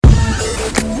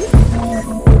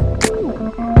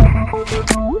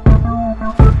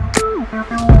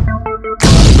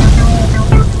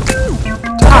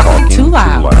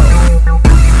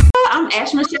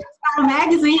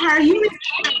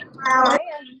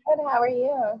How are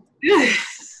you?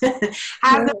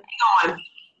 How's it going?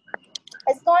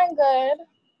 It's going good.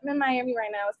 I'm in Miami right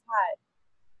now. It's hot.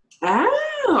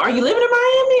 Oh, are you living in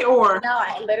Miami or? No,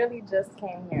 I literally just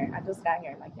came here. I just got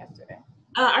here like yesterday.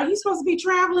 Are you supposed to be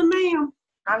traveling, ma'am?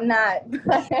 I'm not.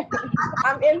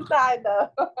 I'm inside though.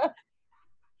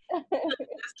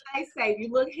 Stay safe. You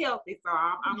look healthy, so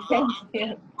I'm Thank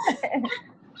you.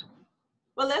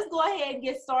 Well, let's go ahead and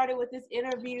get started with this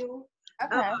interview.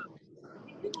 Okay.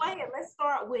 Go ahead. Let's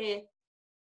start with,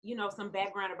 some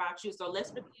background about you. So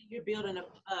let's pretend you're building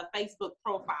a Facebook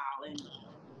profile and,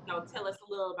 tell us a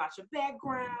little about your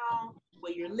background,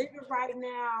 where you're living right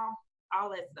now, all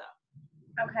that stuff.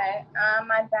 Okay.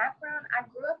 My background, I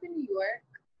grew up in New York,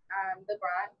 the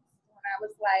Bronx, when I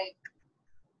was like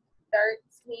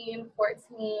 13, 14,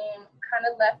 kind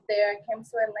of left there, came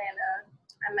to Atlanta.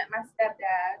 I met my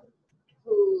stepdad,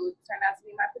 who turned out to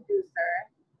be my producer.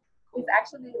 He's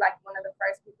actually like one of the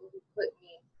first people who put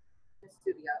me in the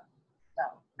studio. So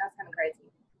that's kind of crazy.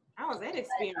 How was that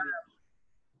experience?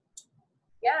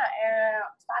 Yeah, and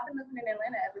so I've been living in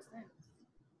Atlanta ever since.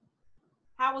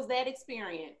 How was that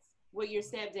experience with your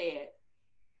stepdad?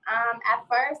 At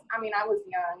first, I was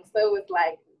young, so it was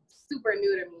like super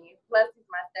new to me. Plus, he's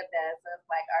my stepdad, so it's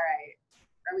like, all right,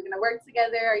 are we gonna work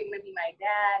together? Are you gonna be my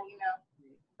dad?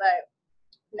 But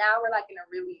now we're like in a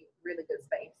really, really good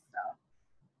space.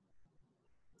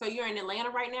 So you're in Atlanta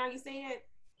right now, you said?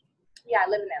 Yeah, I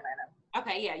live in Atlanta.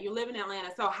 Okay, yeah, you live in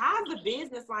Atlanta. So how's the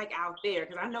business like out there?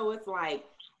 Because I know it's like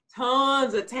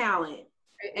tons of talent.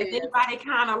 Has anybody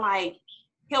kind of like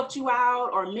helped you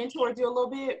out or mentored you a little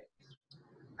bit?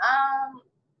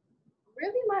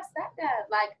 Really my stepdad.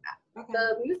 Like, okay.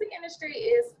 The music industry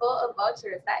is full of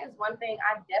vultures. That is one thing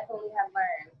I definitely have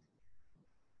learned.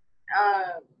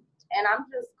 And I'm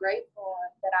just grateful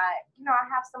that I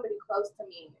have somebody close to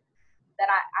me that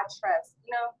I trust,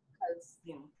 because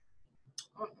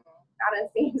I done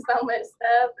seen so much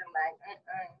stuff and like,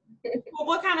 Well,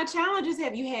 what kind of challenges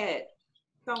have you had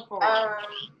so far?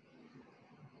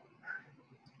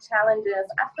 Challenges.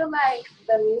 I feel like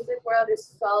the music world is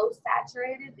so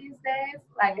saturated these days.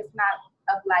 Like, it's not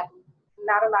a lot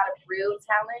of real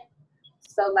talent.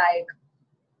 So like,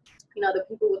 the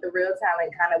people with the real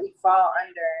talent we fall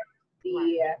under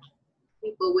the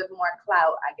people with more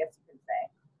clout, I guess you can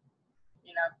say.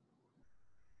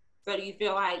 So do you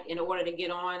feel like in order to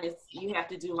get on, you have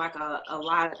to do like a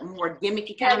lot more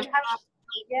gimmicky kind of stuff?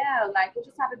 Yeah, like you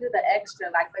just have to do the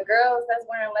extra. Like the girls that's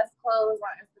wearing less clothes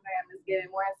on Instagram is getting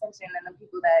more attention than the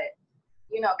people that,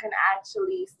 can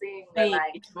actually sing.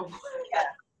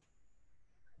 Yeah.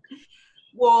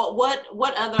 Well,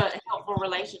 what other helpful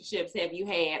relationships have you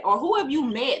had, or who have you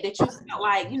met that you felt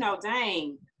like,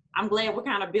 dang, I'm glad we're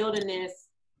kind of building this,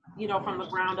 from the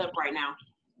ground up right now?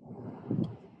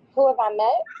 Who have I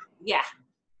met? Yeah.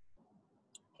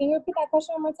 Can you repeat that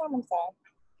question one more time? I'm sorry.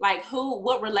 Like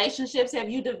what relationships have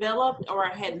you developed or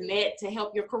had met to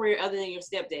help your career other than your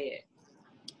stepdad?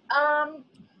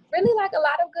 Really like a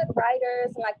lot of good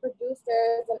writers and like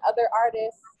producers and other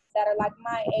artists that are like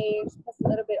my age, plus a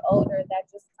little bit older, that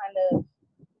just kind of,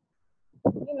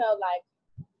 like,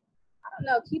 I don't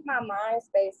know, keep my mind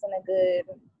space in a good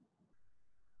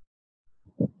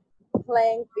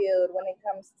playing field when it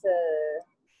comes to,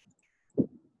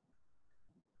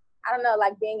 I don't know,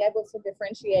 like being able to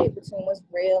differentiate between what's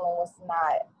real and what's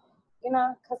not,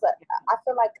 because I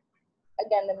feel like,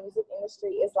 again, the music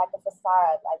industry is like a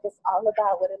facade. Like, it's all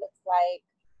about what it looks like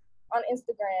on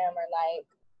Instagram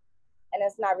and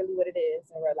it's not really what it is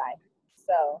in real life.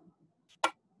 So,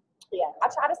 yeah, I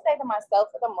try to stay to myself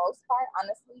for the most part,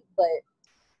 honestly, but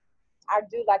I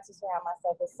do like to surround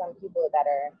myself with some people that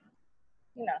are,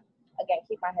 again,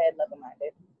 keep my head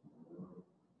level-minded.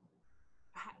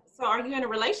 So are you in a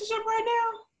relationship right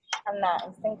now? I'm not.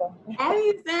 I'm single. Oh,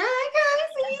 you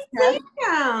single?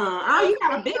 Oh, you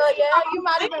got a big yeah, you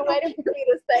might have been waiting for me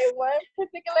to say one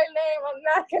particular name. I'm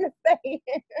not going to say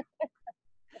it.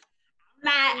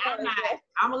 I'm not.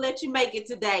 I'm going to let you make it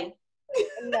today.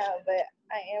 No, but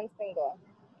I am single.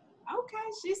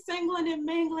 Okay, she's singling and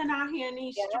mingling out here in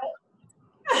these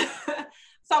streets.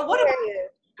 So what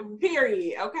about,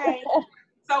 period, okay?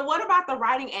 So what about the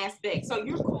writing aspect? So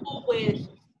you're cool with,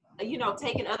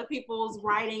 taking other people's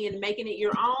writing and making it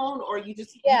your own, or you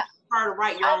just prefer to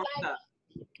write your own stuff?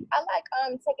 I like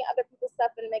taking other people's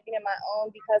stuff and making it my own,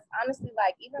 because honestly,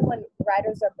 like, even when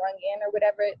writers are brung in or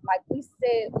whatever, like, we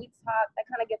sit, we talk, they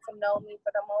kind of get to know me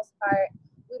for the most part.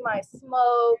 We might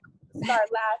smoke,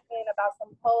 start laughing about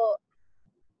some poem.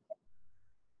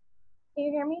 Can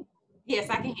you hear me? Yes,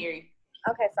 I can hear you.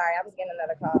 Okay, sorry, I was getting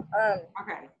another call.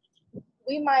 Okay.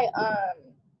 We might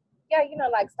yeah, you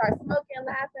know, like start smoking,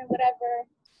 laughing, whatever,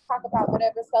 talk about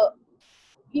whatever. So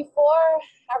before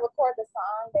I record the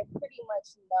song, they pretty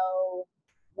much know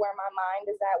where my mind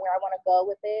is at, where I want to go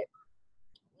with it,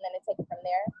 and then they take it from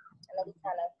there, and then we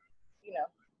kind of, you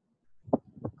know,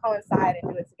 coincide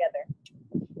and do it together.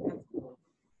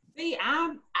 See,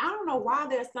 I don't know why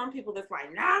there's some people that's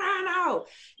like, no.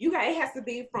 You got, it has to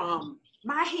be from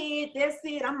my head. That's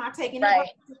it. I'm not taking it.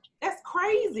 That's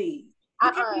crazy.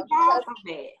 You can't be far from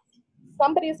that.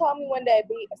 Somebody told me one day,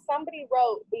 somebody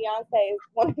wrote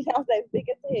one of Beyonce's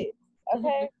biggest hits.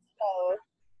 Okay, so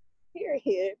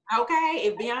period. Okay,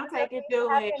 if Beyonce can do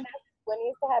it, that's what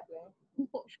needs to happen.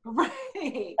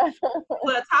 Right.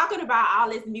 But talking about all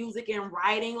this music and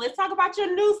writing, let's talk about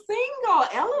your new single,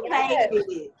 Elevated.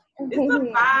 Yes. It's a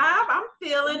vibe. I'm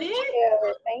feeling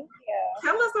it. Thank you.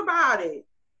 Tell us about it.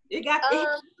 It got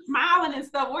smiling and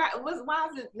stuff. Why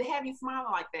is it have you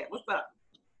smiling like that? What's up?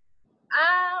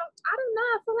 I don't know.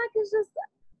 I feel like it's just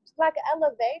like an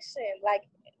elevation. Like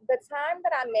the time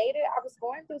that I made it, I was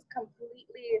going through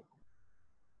completely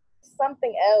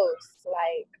something else.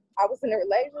 Like I was in a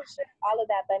relationship, all of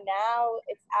that, but now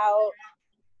it's out.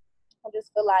 I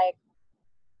just feel like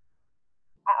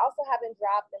I also haven't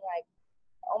dropped in like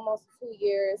almost 2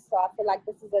 years, so I feel like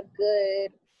this is a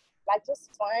good, like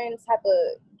just fun type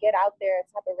of get out there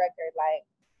type of record. Like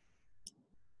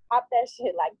pop that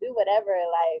shit, like do whatever,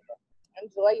 like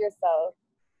enjoy yourself.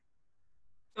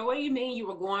 So what do you mean you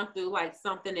were going through like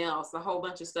something else, a whole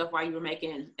bunch of stuff while you were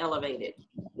making Elevated?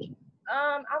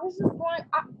 I was just going,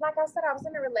 like I said, I was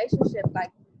in a relationship,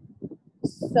 like,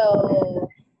 so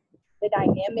the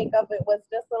dynamic of it was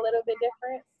just a little bit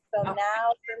different. So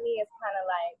now for me, it's kind of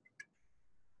like,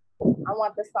 I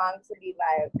want the song to be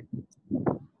like,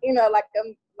 you know, like a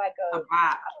vibe. I don't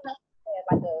know,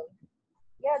 like a,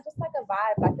 yeah, just like a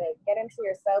vibe, like a get into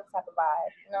yourself type of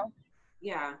vibe, you know?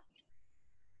 Yeah.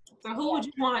 So who would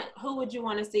you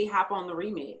want to see hop on the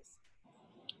remix?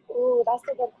 Ooh, that's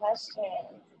a good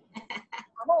question.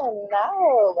 I don't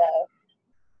know.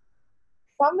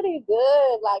 Somebody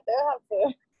good, like they'll have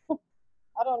to.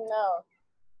 I don't know.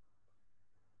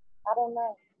 I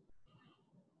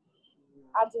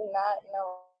do not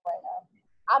know right now.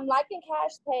 I'm liking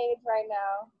Cash Page right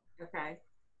now. Okay.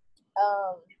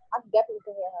 I definitely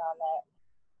can hear her on that.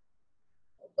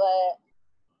 But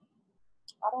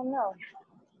I don't know.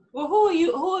 Well, who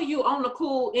are you on the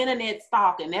cool internet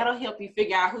stalking? That'll help you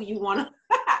figure out who you want to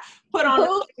put on.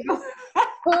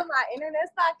 Who am I internet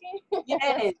stalking?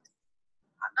 Yes.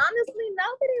 Honestly,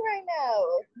 nobody right now.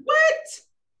 What?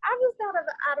 I was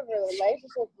out of a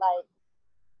relationship. Like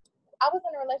I was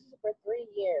in a relationship for 3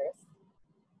 years.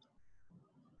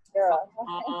 Girl.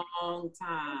 A long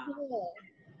time.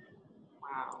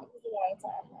 Wow. It was a long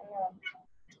time. I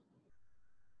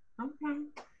know. Okay.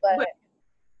 But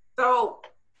so,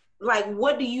 like,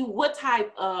 what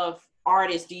type of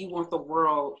artist do you want the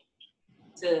world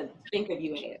to think of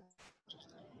you as?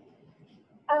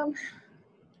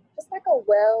 Just like a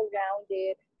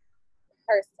well-rounded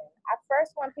person. I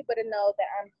first want people to know that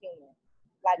I'm human.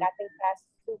 Like, I think that's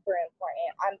super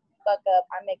important. I fuck up,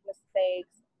 I make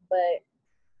mistakes, but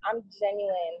I'm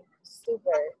genuine,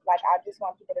 super. Like, I just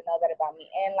want people to know that about me.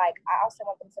 And, like, I also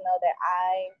want them to know that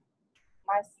I,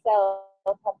 myself,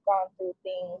 have gone through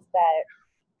things that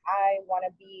I want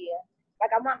to be, like,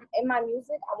 I want, in my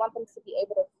music, I want them to be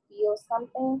able to feel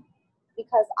something,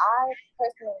 because I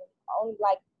personally only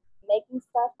like making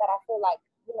stuff that I feel like,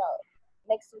 you know,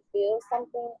 makes you feel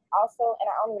something also, and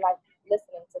I only like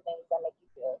listening to things that make you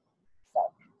feel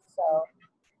stuff. So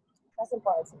that's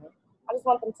important to me. I just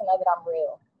want them to know that I'm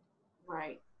real.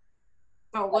 Right.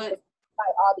 So what?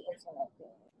 Like all the internet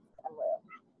things, I'm real.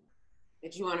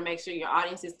 Did you want to make sure your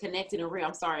audience is connected and real?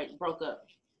 I'm sorry, it broke up.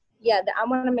 Yeah, I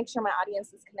want to make sure my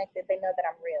audience is connected. They know that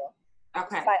I'm real.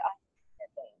 Okay.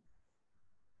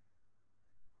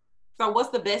 So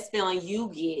what's the best feeling you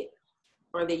get,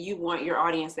 or that you want your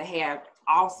audience to have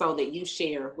also that you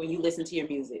share when you listen to your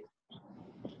music?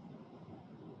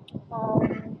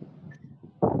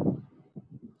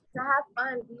 To have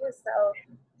fun, be yourself.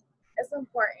 It's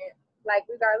important. Like,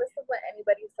 regardless of what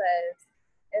anybody says,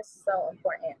 it's so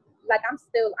important. Like, I'm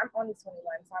only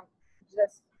 21, so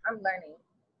I'm learning.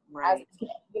 Right. As,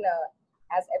 you know,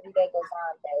 as every day goes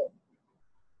on, but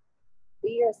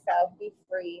be yourself, be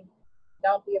free.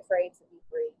 Don't be afraid to be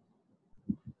free.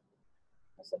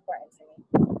 It's important to me.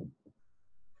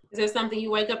 Is there something you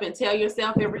wake up and tell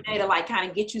yourself every day to like kind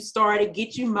of get you started,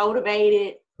 get you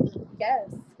motivated? Yes.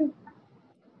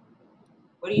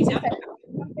 What do you tell yourself?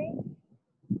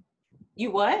 You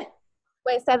what?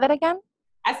 Wait, say that again?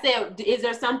 I said, is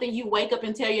there something you wake up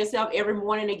and tell yourself every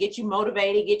morning to get you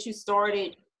motivated, get you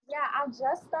started? Yeah, I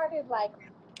just started like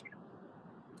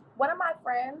one of my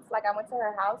friends, like I went to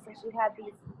her house and she had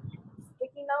these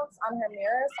sticky notes on her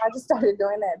mirror. So I just started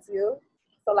doing that too.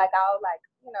 So like I'll like,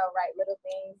 write little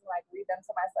things and like read them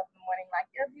to myself in the morning,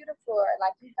 like you're beautiful or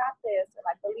like you got this or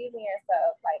like believe in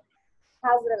yourself, like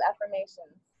positive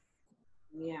affirmations.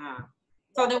 Yeah.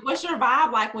 So then what's your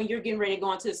vibe like when you're getting ready to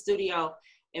go into the studio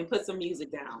and put some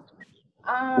music down?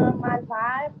 My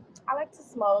vibe, I like to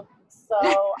smoke. So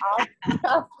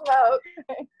I'll smoke.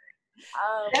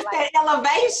 That's like, that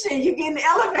elevation. You getting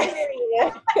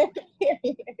elevated.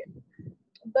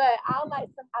 But I love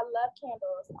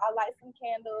candles. I light some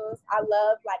candles. I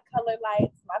love like color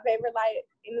lights. My favorite light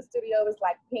in the studio is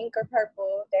like pink or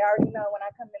purple. They already know when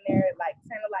I come in there, like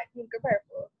turn the light pink or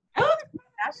purple.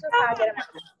 That's just how I get them.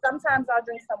 Sometimes I'll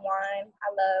drink some wine.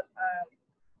 I love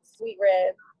sweet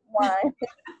red wine.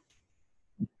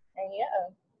 And yeah,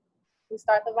 we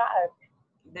start the vibe.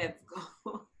 That's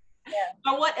cool. Yeah.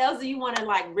 So what else do you want to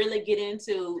like really get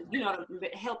into, to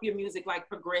help your music like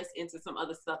progress into some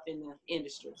other stuff in the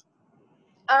industry?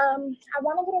 I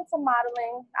want to get into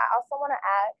modeling. I also want to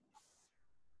act.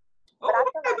 What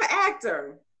type of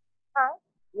actor? Huh?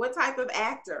 What type of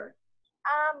actor?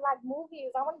 Like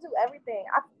movies. I want to do everything.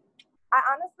 I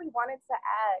honestly wanted to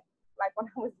act like when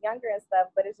I was younger and stuff,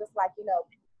 but it's just like,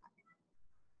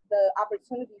 the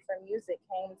opportunity for music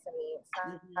came to me. So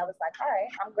I was like, all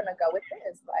right, I'm going to go with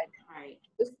this. Like,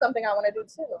 this is something I want to do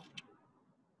too.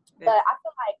 But I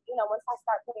feel like, once I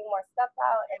start putting more stuff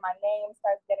out and my name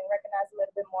starts getting recognized a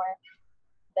little bit more,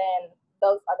 then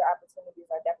those other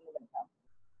opportunities are definitely going to come.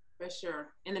 For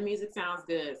sure. And the music sounds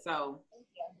good. So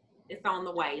it's on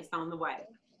the way. It's on the way.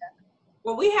 Yeah.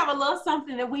 Well, we have a little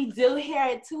something that we do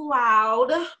here at Too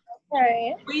Loud.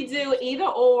 Okay. We do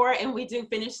either or, and we do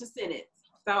finish the sentence.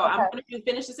 So I'm going to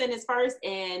finish the sentence first,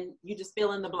 and you just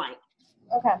fill in the blank.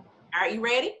 Okay. Are you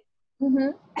ready?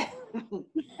 Mm-hmm. All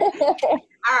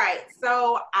right.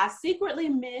 So I secretly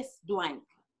miss blank.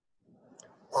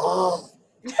 I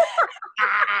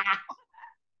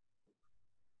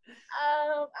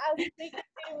secretly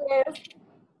miss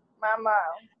my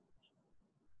mom.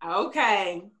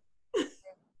 Okay.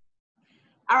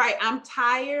 All right. I'm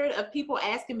tired of people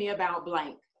asking me about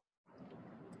blank.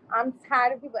 I'm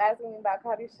tired of people asking me about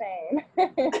Cody Shane.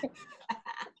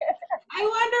 I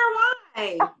wonder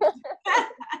why.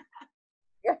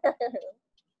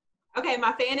 Okay,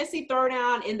 my fantasy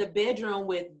throwdown in the bedroom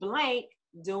with blank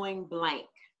doing blank.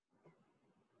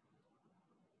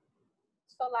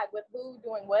 So like with who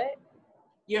doing what?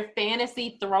 Your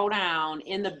fantasy throwdown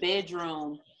in the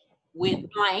bedroom with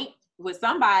blank, with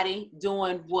somebody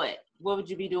doing what? What would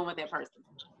you be doing with that person?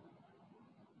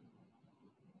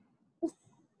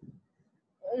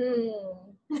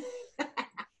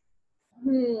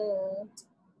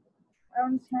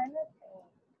 I'm trying to think.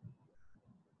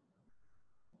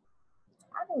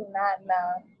 I do not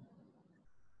know.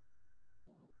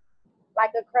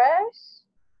 Like a crush?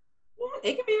 Yeah,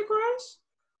 it can be a crush.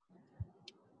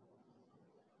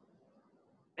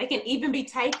 It can even be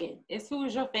taken. It's who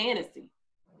is your fantasy?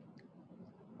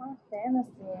 My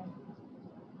fantasy.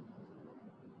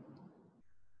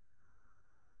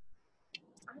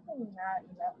 I do not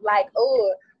know. Like,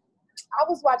 oh, I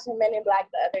was watching Men in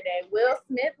Black the other day. Will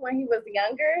Smith when he was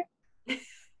younger.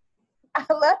 I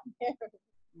love him.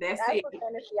 That's it.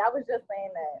 Fantasy. I was just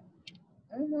saying that.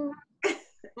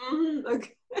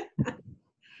 Okay.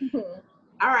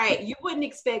 All right. You wouldn't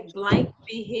expect blank to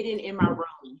be hidden in my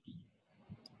room.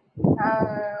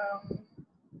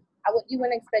 You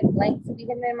wouldn't expect blank to be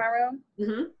hidden in my room?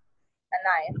 Mm-hmm. A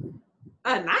knife.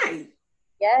 A knife?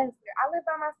 Yes. I live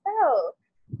by myself.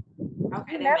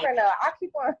 Okay. You never know. I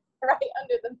keep on right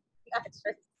under the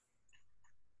mattress.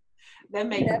 That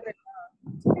makes sense.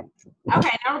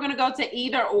 Okay, now we're going to go to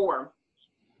either or.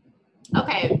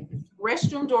 Okay,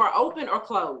 restroom door open or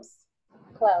closed?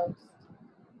 Closed.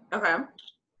 Okay.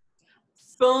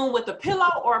 Spoon with a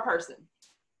pillow or a person?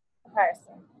 A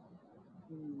person.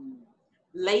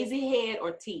 Lazy head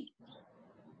or teeth?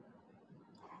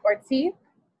 Or teeth?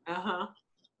 Uh-huh.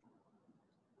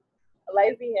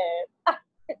 Lazy head.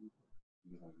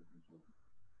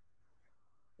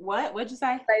 What? What'd you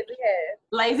say? Lazy head.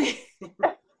 Lazy.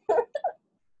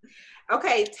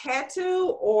 Okay,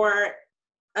 tattoo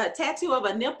of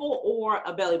a nipple or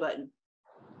a belly button?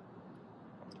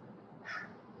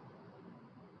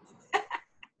 A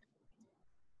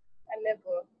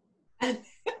nipple.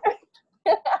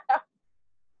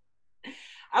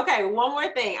 Okay, one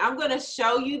more thing. I'm going to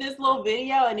show you this little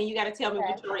video, and then you got to tell me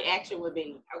what your reaction would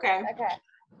be. Okay? Okay.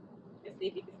 Let's see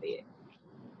if you can see it.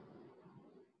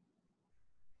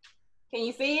 Can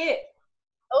you see it?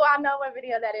 Oh, I know what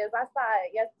video that is. I saw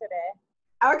it yesterday.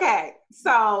 Okay,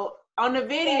 so on the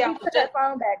video, yeah, he put that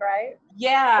phone back, right?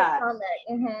 Yeah. Phone back.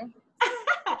 Mm-hmm.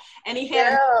 And he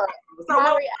had. So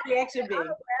what would your reaction be? I don't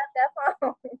grab that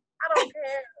phone. I don't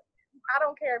care. I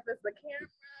don't care if it's the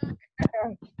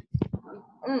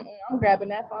camera. I'm grabbing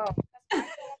that phone.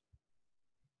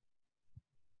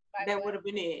 That would have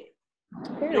been it.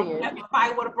 Period. No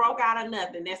fight would have broke out or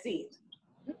nothing. That's it.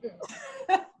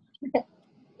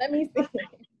 Let me see.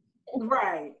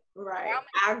 Right.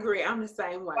 I agree. I'm the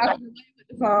same way.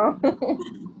 Well,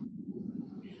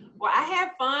 I had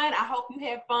fun. I hope you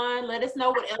had fun. Let us know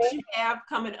what else you have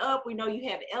coming up. We know you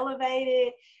have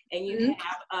Elevated and you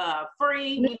have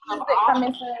Free. New music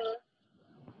coming soon.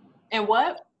 And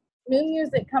what? New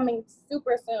music coming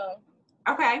super soon.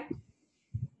 Okay.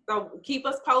 So keep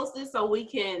us posted so we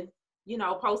can,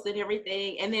 post it and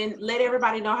everything. And then let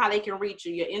everybody know how they can reach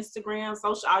you. Your Instagram,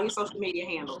 all your social media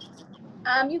handles.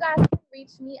 You guys can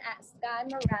reach me at Sky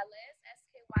Morales,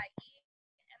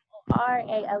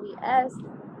 SkyMorales.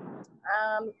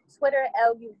 Twitter,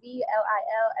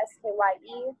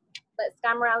 LUVLILSKYE. But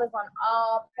Sky Morales on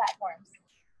all platforms.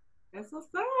 That's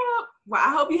what's up. Well,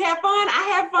 I hope you have fun. I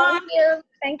had fun.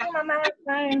 Thank you, Mama. I had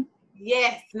fun.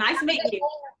 Yes. Nice meeting you.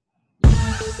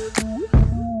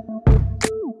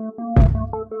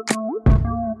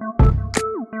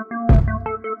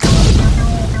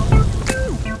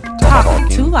 Talking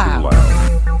too loud.